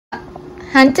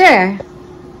Hunter,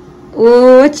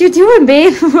 what you doing,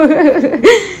 babe? What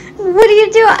are you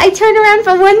doing? I turn around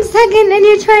for 1 second and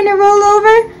you're trying to roll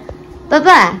over?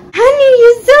 Baba, honey,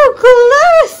 you're so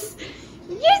close.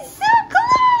 You're so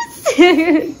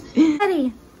close.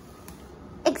 Honey,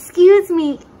 excuse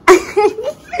me. Look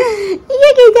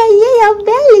at that yellow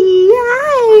belly.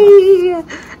 Hi.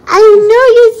 I know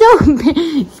you're so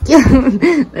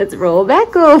big. Let's roll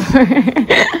back over.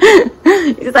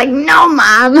 He's like, no,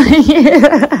 Mom.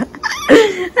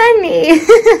 Honey.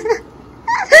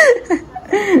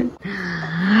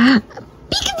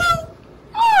 Peekaboo.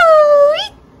 Oh.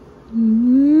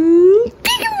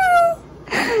 Peekaboo.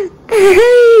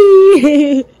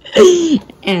 Hey.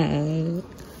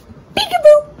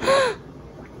 Peekaboo.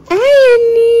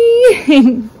 Hi,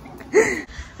 honey.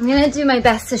 I'm gonna do my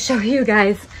best to show you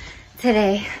guys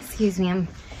today. Excuse me, I'm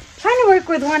trying to work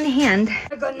with one hand.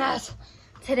 Oh goodness.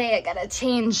 Today I gotta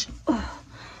change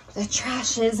the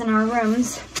trashes in our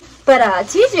rooms. But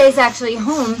TJ's actually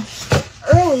home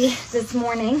early this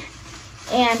morning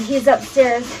and he's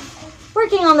upstairs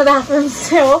working on the bathroom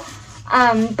still.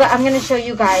 But I'm gonna show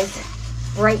you guys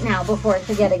right now before I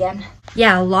forget again.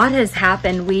 Yeah, a lot has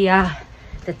happened.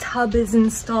 The tub is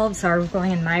installed. Sorry, we're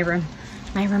going in my room.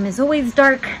 My room is always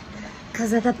dark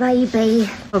because of the baby.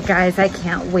 Oh guys, I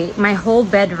can't wait. My whole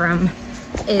bedroom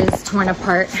is torn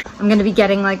apart. I'm gonna be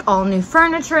getting like all new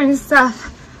furniture and stuff.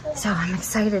 So I'm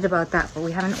excited about that, but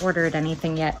we haven't ordered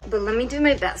anything yet. But let me do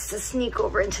my best to sneak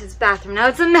over into his bathroom. Now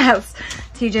it's a mess.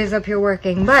 TJ's up here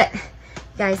working, but you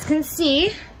guys can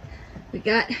see we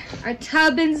got our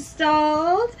tub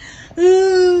installed.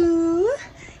 Ooh.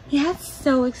 Yeah,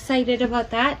 so excited about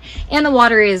that. And the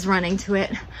water is running to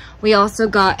it. We also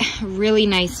got a really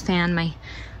nice fan. My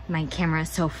camera is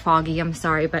so foggy, I'm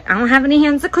sorry, but I don't have any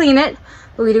hands to clean it.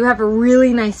 But we do have a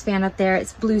really nice fan up there.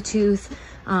 It's Bluetooth.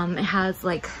 It has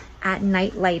like at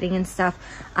night lighting and stuff.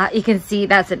 You can see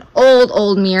that's an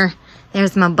old mirror.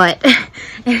 There's my butt.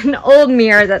 An old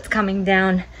mirror that's coming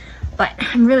down. But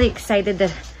I'm really excited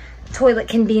that the toilet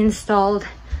can be installed.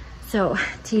 So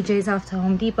TJ's off to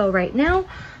Home Depot right now.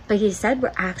 But he said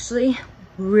we're actually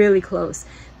really close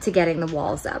to getting the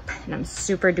walls up. And I'm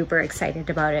super duper excited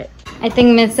about it. I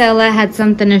think Miss Ella had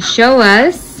something to show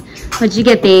us. What'd you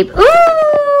get, babe?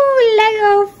 Ooh,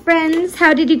 Lego friends.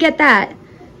 How did you get that?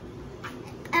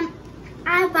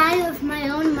 I buy it with my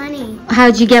own money.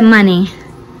 How'd you get money?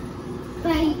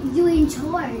 By doing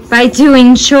chores. By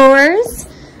doing chores,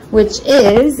 which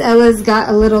is, Ella's got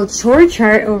a little chore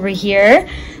chart over here.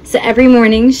 So every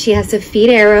morning she has to feed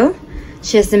Arrow.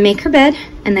 She has to make her bed,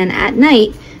 and then at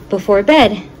night, before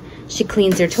bed, she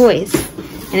cleans her toys.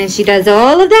 And if she does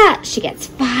all of that, she gets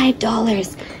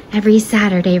 $5 every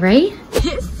Saturday, right?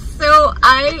 So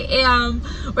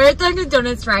we're at Dunkin'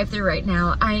 Donuts drive-thru right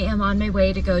now. I am on my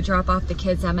way to go drop off the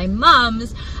kids at my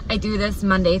mom's. I do this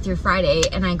Monday through Friday,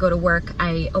 and I go to work,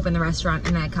 I open the restaurant,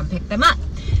 and I come pick them up.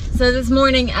 So this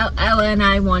morning, Ella and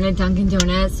I wanted Dunkin'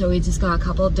 Donuts, so we just got a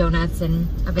couple of donuts and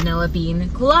a vanilla bean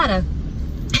colada.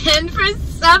 And for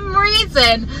some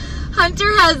reason,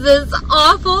 Hunter has this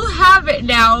awful habit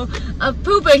now of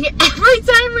pooping every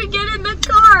time we get in the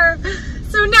car.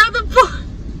 So now the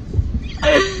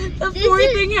poor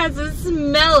thing has to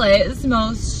smell it. It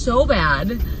smells so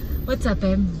bad. What's up,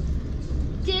 babe?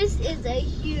 This is a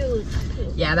huge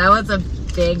poop. Yeah, that was a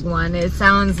big one. It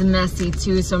sounds messy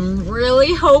too, so I'm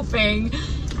really hoping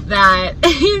that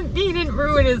he didn't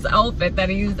ruin his outfit that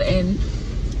he's in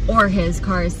or his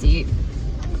car seat.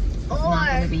 It's not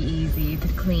gonna be easy to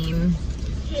clean.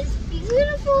 His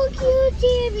beautiful cute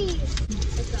jammies.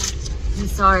 I'm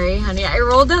sorry, honey. I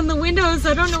rolled down the windows.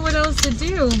 I don't know what else to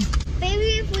do.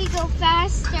 Maybe if we go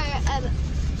faster.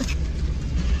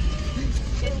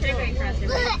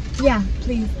 Yeah,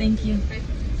 please. Thank you.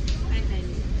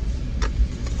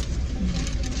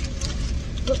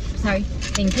 Oops, sorry.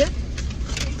 Thank you.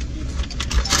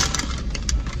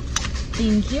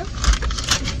 Thank you.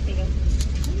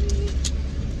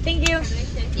 Thank you.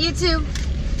 You too.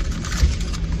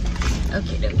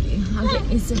 Okay, dokie. I'll get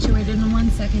you situated in 1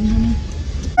 second, honey.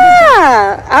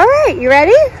 Yeah. All right. You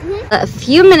ready? Mm-hmm. A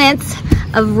few minutes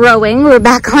of rowing. We're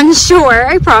back on shore.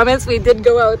 I promise we did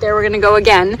go out there. We're going to go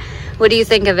again. What do you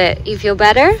think of it? You feel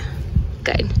better?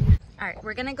 Good. All right.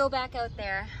 We're going to go back out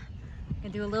there. I'm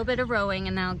going to do a little bit of rowing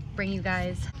and then I'll bring you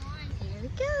guys. Here we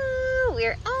go.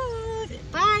 We're out.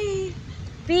 Bye.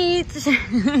 Beach.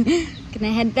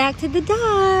 Gonna head back to the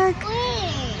dock.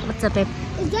 Wait. What's up, babe?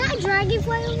 Is that a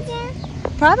dragonfly over there?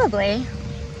 Probably.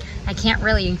 I can't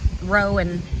really row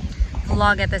and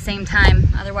vlog at the same time.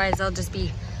 Otherwise, I'll just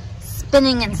be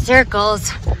spinning in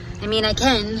circles. I mean, I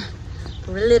can.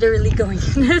 We're literally going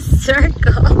in a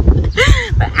circle.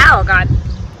 Oh God.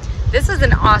 This was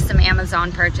an awesome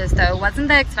Amazon purchase though. It wasn't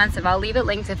that expensive. I'll leave it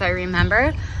linked if I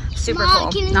remember. Super Mom,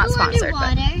 cool. can Not go sponsored,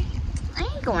 but underwater? I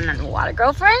ain't going underwater,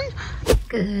 girlfriend.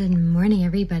 Good morning,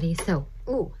 everybody. So,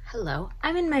 ooh, hello.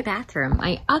 I'm in my bathroom,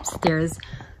 my upstairs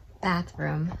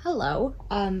bathroom. Hello.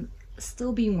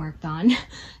 Still being worked on.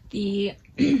 The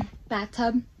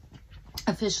bathtub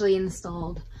officially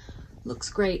installed. Looks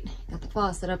great. Got the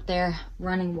faucet up there,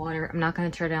 running water. I'm not going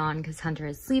to turn it on because Hunter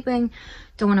is sleeping.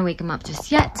 Don't want to wake him up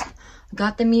just yet.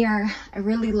 Got the mirror. I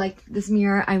really like this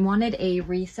mirror. I wanted a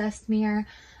recessed mirror.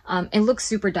 It looks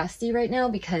super dusty right now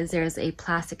because there's a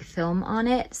plastic film on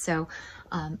it. So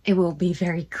it will be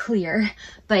very clear,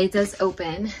 but it does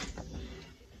open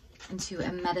into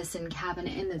a medicine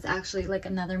cabinet, and there's actually like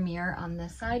another mirror on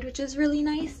this side, which is really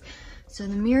nice. So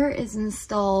the mirror is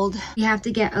installed. We have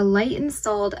to get a light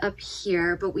installed up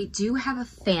here, but we do have a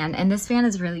fan, and this fan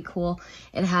is really cool.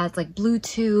 It has like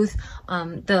Bluetooth.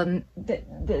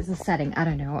 There's a setting, I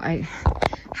don't know, I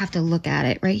have to look at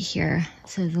it right here.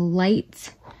 So the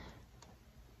lights,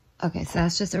 okay, so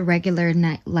that's just a regular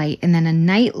night light, and then a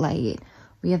night light.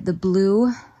 We have the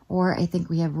blue, or I think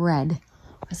we have red.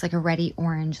 It's like a reddy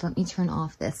orange. Let me turn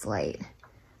off this light.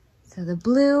 So the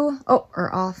blue,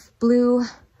 or off, blue,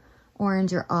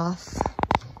 orange are off.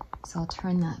 So I'll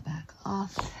turn that back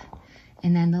off.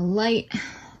 And then the light,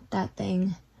 that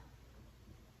thing.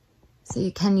 So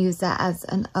you can use that as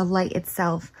a light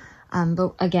itself.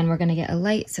 But again, we're gonna get a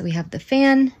light. So we have the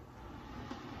fan.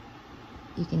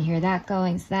 You can hear that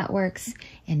going, so that works.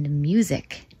 And the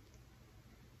music.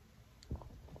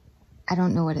 I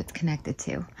don't know what it's connected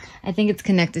to. I think it's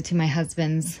connected to my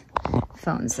husband's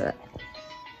phone. So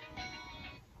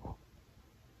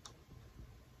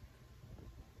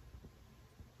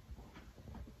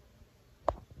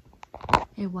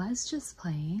it was just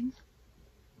playing.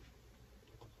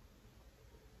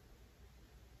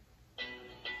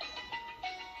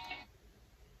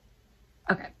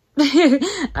 Okay.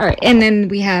 All right. And then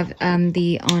we have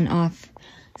the on-off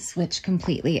switch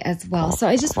completely as well. So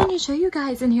I just wanted to show you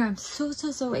guys in here. I'm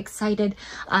so excited.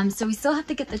 So we still have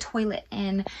to get the toilet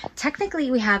in. Technically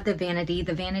we have the vanity.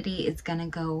 The vanity is gonna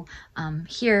go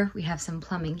here. We have some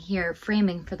plumbing here,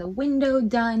 framing for the window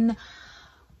done.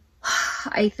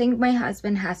 I think my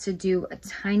husband has to do a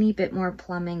tiny bit more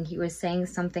plumbing. He was saying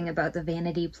something about the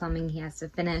vanity plumbing he has to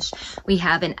finish. We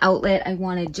have an outlet. I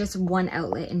wanted just one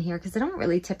outlet in here because I don't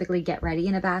really typically get ready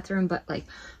in a bathroom, but like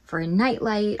for a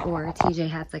nightlight, or TJ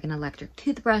has like an electric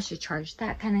toothbrush to charge,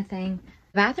 that kind of thing.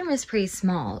 The bathroom is pretty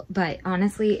small, but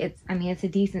honestly, it's a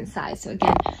decent size. So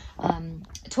again,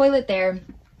 toilet there,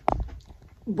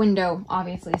 window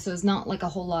obviously, so it's not like a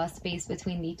whole lot of space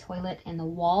between the toilet and the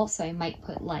wall. So I might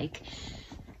put like,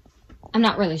 I'm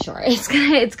not really sure.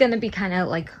 It's gonna be kind of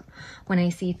like when I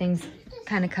see things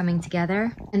kind of coming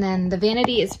together. And then the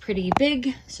vanity is pretty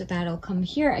big, so that'll come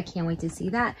here. I can't wait to see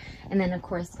that. And then of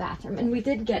course bathroom, and we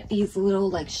did get these little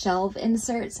like shelf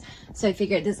inserts, so I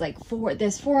figured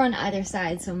there's four on either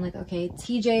side. So I'm like, okay,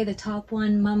 TJ the top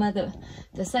one, Mama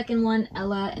the second one,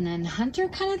 Ella, and then Hunter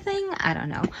kind of thing. I don't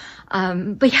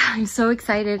know, but yeah, I'm so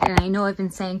excited. And I know I've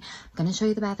been saying I'm gonna show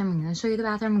you the bathroom, I'm gonna show you the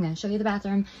bathroom, I'm gonna show you the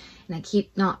bathroom, and I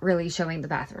keep not really showing the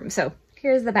bathroom. So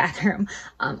here's the bathroom.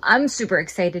 I'm super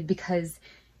excited because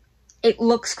it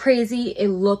looks crazy. It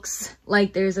looks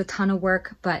like there's a ton of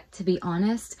work, but to be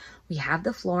honest, we have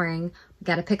the flooring. We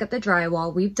got to pick up the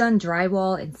drywall. We've done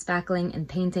drywall and spackling and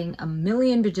painting a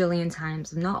million bajillion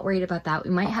times. I'm not worried about that. We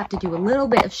might have to do a little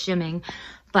bit of shimming,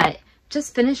 but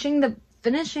just finishing the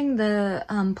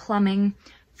plumbing,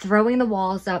 throwing the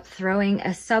walls up, throwing a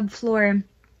subfloor,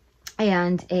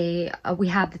 and we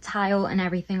have the tile and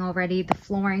everything already, the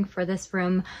flooring for this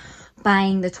room,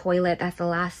 buying the toilet. That's the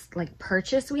last like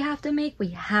purchase we have to make. We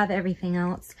have everything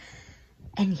else.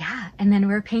 And yeah, and then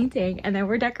we're painting, and then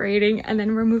we're decorating, and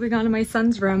then we're moving on to my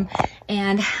son's room.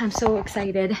 And I'm so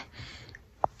excited.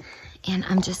 And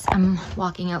I'm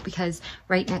walking out because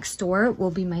right next door will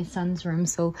be my son's room.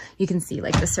 So you can see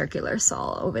like the circular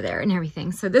saw over there and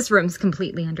everything. So this room's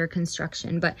completely under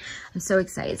construction, but I'm so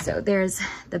excited. So there's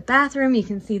the bathroom. You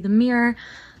can see the mirror,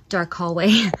 dark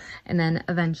hallway, and then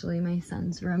eventually my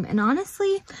son's room. And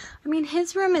honestly, I mean,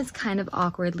 his room is kind of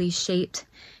awkwardly shaped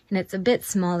and it's a bit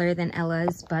smaller than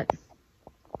Ella's, but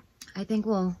I think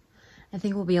we'll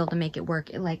be able to make it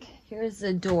work. Like, here's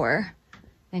the door.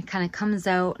 And it kind of comes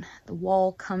out, the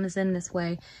wall comes in this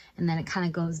way, and then it kind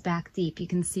of goes back deep. You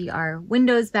can see our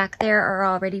windows back there are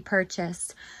already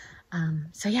purchased.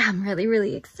 So yeah, I'm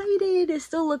really excited. It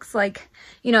still looks like,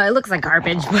 you know, it looks like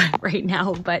garbage right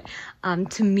now, but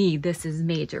to me, this is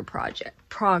major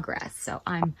progress. So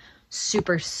I'm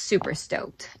super, super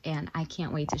stoked, and I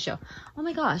can't wait to show. Oh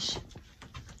my gosh.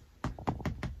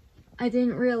 I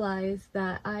didn't realize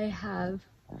that I have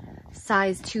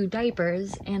size 2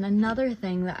 diapers, and another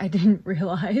thing that I didn't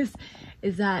realize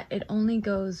is that it only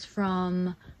goes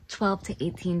from 12 to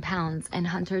 18 pounds, and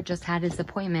Hunter just had his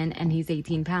appointment and he's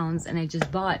 18 pounds, and I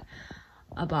just bought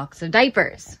a box of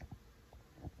diapers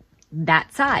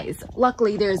that size.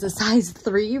 Luckily there's a size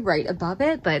 3 right above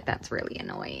it, but that's really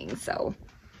annoying. So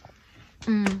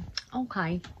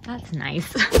okay, that's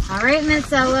nice. All right,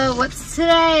 Miss Ella, what's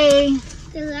today?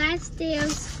 The last day of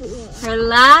school. Her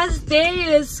last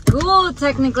day of school,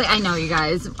 technically. I know, you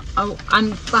guys. Oh, I'm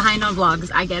behind on vlogs.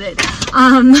 I get it.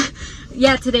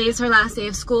 Yeah, today is her last day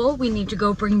of school. We need to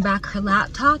go bring back her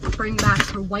laptop, bring back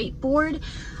her whiteboard.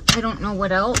 I don't know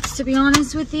what else, to be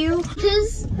honest with you.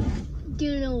 Because, do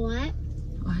you know what?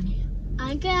 What?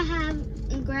 I'm gonna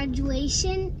have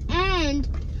graduation and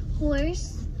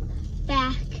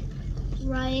horseback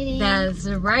riding. That's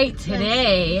right.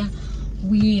 Today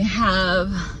we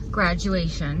have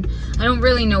graduation. I don't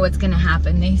really know what's gonna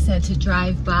happen. They said to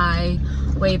drive by,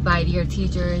 wave by to your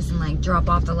teachers and like drop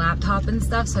off the laptop and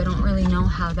stuff, so I don't really know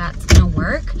how that's gonna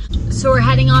work. So we're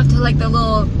heading off to like the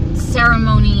little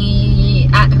ceremony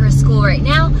at her school right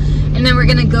now, and then we're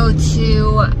gonna go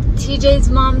to TJ's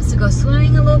mom's to go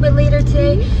swimming a little bit later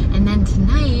today, and then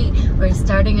tonight we're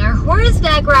starting our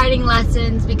horseback riding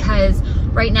lessons because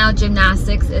right now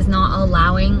gymnastics is not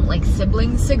allowing like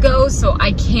siblings to go, so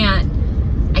I can't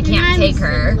take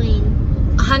her.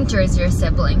 Hunter is your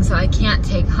sibling, so I can't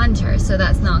take Hunter, so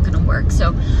that's not gonna work.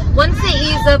 So once they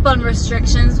ease up on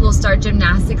restrictions, we'll start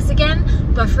gymnastics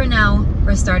again, but for now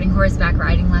we're starting horseback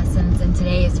riding lessons, and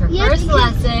today is her first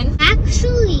lesson.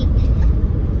 Actually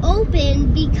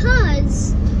open,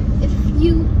 because if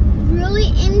you really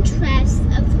interest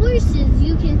of horses,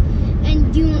 you can,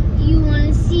 and you want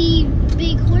to see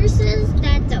big horses,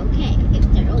 that's okay if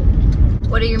they're open.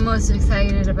 What are you most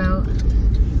excited about?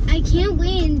 I can't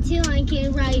wait until I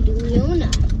can ride Luna.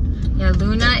 Yeah,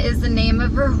 Luna is the name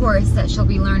of her horse that she'll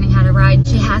be learning how to ride.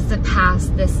 She has to pass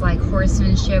this like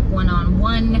horsemanship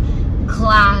one-on-one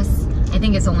class. I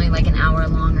think it's only like an hour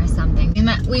long or something.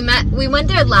 We went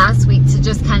there last week to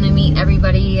just kind of meet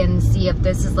everybody and see if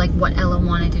this is like what Ella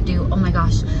wanted to do. Oh my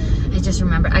gosh, I just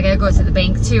remembered. I gotta go to the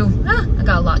bank too. I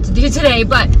got a lot to do today,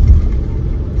 but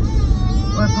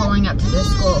we're pulling up to this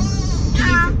school. Can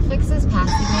you fix this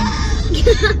passy thing?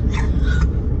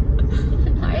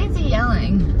 Why is he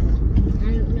yelling? I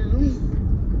don't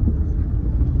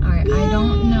know. Alright, I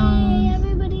don't know.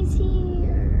 Everybody's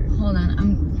here. Hold on, I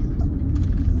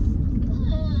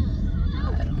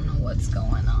don't know what's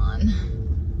going on.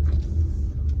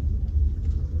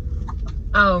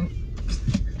 Oh.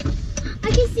 I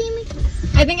can see me.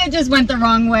 I think I just went the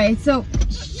wrong way. So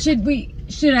should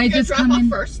I just come in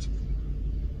first?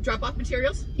 Drop off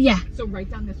materials? Yeah. So right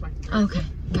down this way. Okay.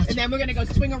 Gotcha. And then we're gonna go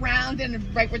swing around and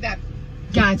right where that.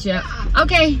 Gotcha.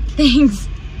 Okay, thanks.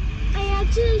 I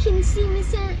actually can see Miss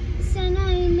Senna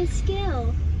and Miss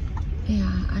Gill. Yeah,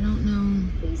 I don't know.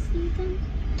 Do you see them?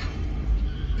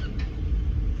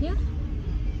 Yeah.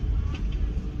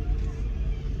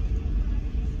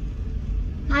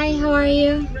 Hi, how are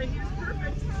you?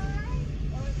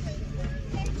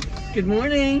 Good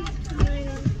morning.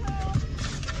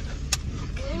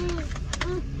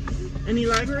 Any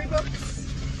library books?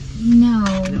 No.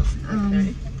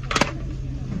 Okay.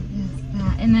 Yes,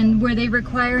 that. And then were they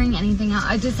requiring anything else?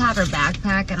 I just have her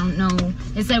backpack. I don't know.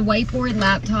 It said whiteboard,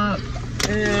 laptop.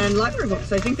 And library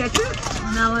books. I think that's it.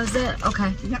 And that was it?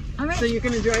 Okay. Yeah. All right. So you're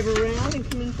going to drive around and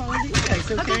come and find you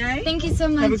guys, okay? Thank you so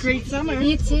much. Have a great summer.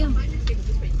 You too.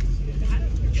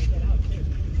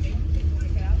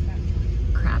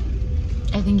 Crap.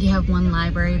 I think you have one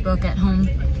library book at home.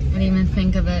 I didn't even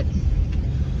think of it.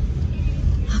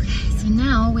 Okay, so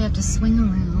now we have to swing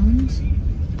around.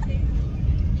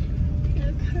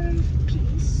 The curved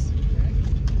piece.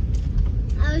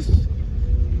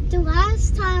 The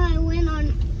last time I went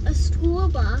on a school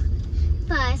bus.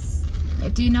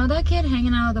 Do you know that kid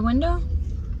hanging out of the window?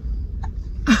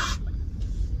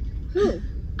 Who?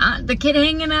 The kid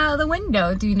hanging out of the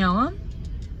window. Do you know him?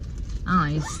 Oh,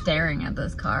 he's staring at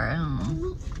this car. I don't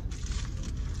know.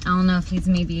 I don't know if he's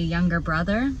maybe a younger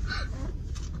brother.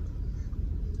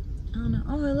 I don't know.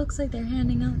 Oh, it looks like they're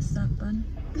handing out stuff, bud.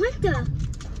 What the?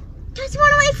 That's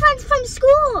one of my friends from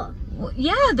school. Well,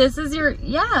 yeah, this is your,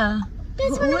 yeah.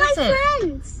 That's one of my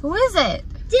friends. Who is it?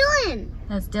 Dylan.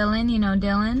 That's Dylan. You know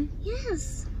Dylan?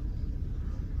 Yes.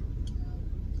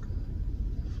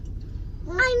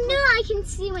 I knew I can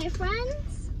see my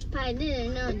friends, but I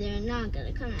didn't know they're not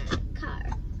gonna come out of the car.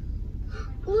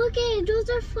 Look at it, those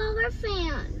are flower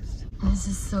fans. This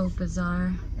is so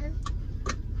bizarre.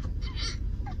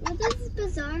 What does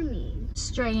bizarre mean?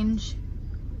 Strange.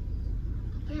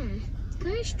 Yeah, it's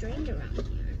kind of strange around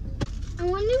here. I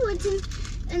wonder what's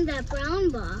in that brown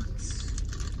box.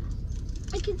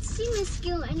 I can see my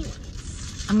skill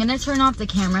anyways. I'm gonna turn off the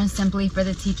camera simply for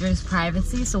the teacher's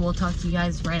privacy, so we'll talk to you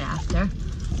guys right after.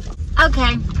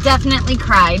 Okay, definitely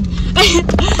cried.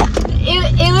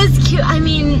 it was cute. I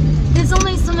mean, there's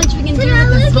only so much we can do with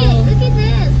this whole... Look at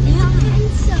this. Yeah.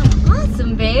 It's handsome.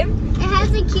 Awesome, babe. It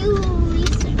has a cute little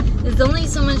laser. There's only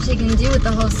so much they can do with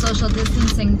the whole social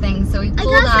distancing thing, so we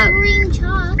pulled I got up. some green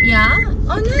chalk. Yeah?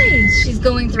 Oh, nice. She's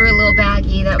going through a little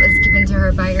baggie that was given to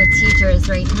her by her teachers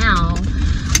right now.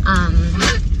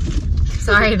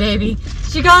 Sorry, baby.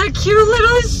 She got a cute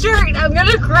little shirt. I'm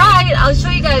gonna cry. I'll show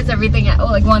you guys everything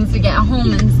like once we get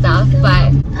home and stuff,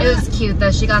 but it was cute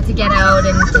though. She got to get out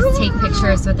and just take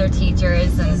pictures with her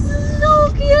teachers and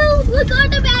So cute. Look on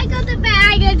the back of the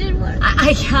bag. I didn't want to.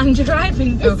 I'm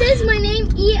driving though. It says my name,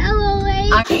 ELOA.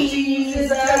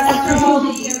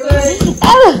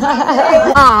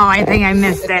 Oh, I think I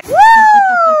missed it.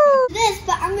 This,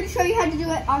 but I'm gonna show you how to do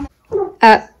it on.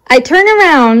 I turn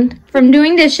around from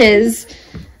doing dishes,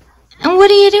 and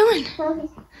what are you doing?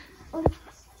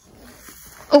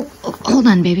 Oh, hold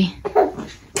on, baby.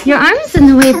 Your arm's in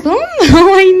the way, boom.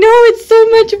 Oh, I know, it's so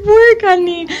much work,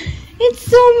 honey. It's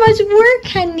so much work,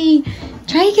 honey.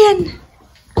 Try again.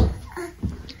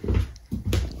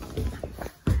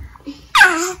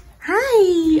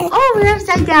 Hi. Oh, we're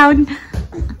upside down.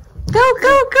 Go,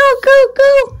 go, go, go,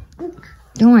 go.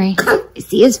 Don't worry, I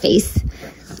see his face.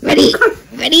 Ready,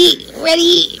 ready,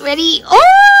 ready, ready. Oh,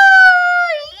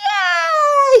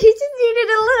 yeah! You just needed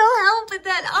a little help with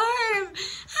that arm.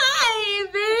 Hi,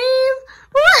 babe.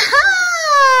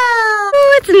 Wow!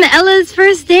 Oh, it's Ella's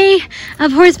first day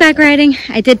of horseback riding.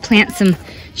 I did plant some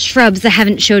shrubs I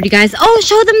haven't showed you guys. Oh,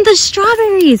 show them the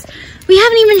strawberries. We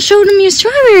haven't even showed them your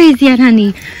strawberries yet,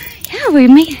 honey. Yeah, we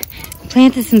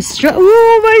planted some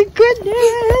Oh, my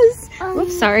goodness.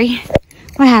 Oops, sorry.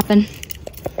 What happened?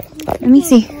 Let me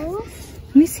see.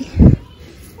 Let me see.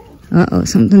 Uh-oh,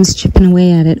 something's chipping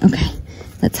away at it. Okay,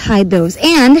 let's hide those.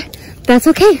 And that's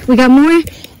okay. We got more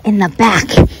in the back.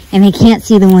 And they can't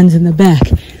see the ones in the back.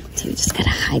 So we just gotta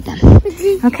hide them.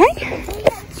 Okay?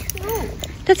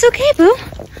 That's okay, boo.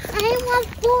 I want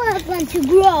 4 of them to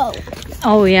grow.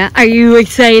 Oh, yeah. Are you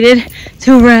excited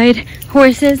to ride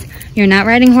horses? You're not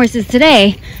riding horses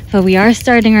today, but we are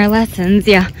starting our lessons.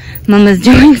 Yeah, Mama's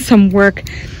doing some work.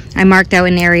 I marked out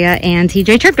an area and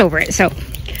TJ tripped over it, so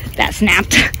that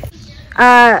snapped.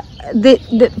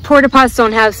 The porta pots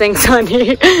don't have sinks,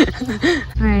 honey.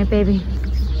 All right, baby.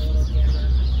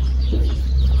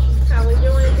 How we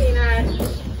doing,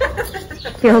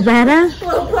 Peanut? Feel better?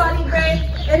 Little potty break.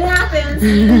 It happens.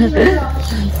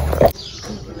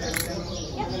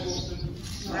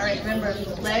 All right, remember,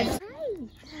 legs.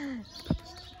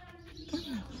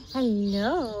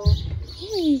 Hello.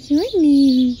 What is your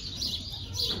name?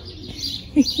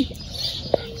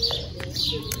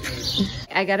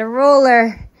 I got a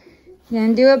roller. You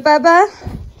gonna do it, Bubba?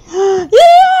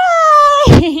 Yeah!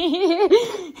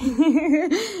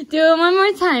 Do it one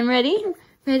more time. Ready?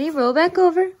 Ready? Roll back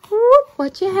over. Whoop.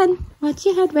 Watch your head. Watch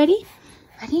your head. Ready?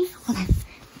 Ready? Hold on.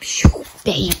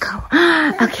 There you go.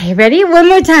 Okay, ready? One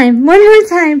more time. One more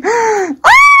time. Oh,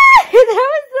 that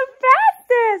was the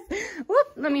fastest. Whoop.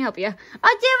 Let me help you.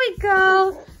 Oh, there we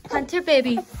go. Hunter,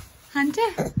 baby. Hunter.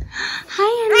 Hi,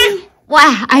 honey.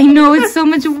 Wow, I know it's so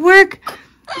much work.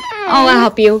 Oh, I'll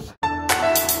help you.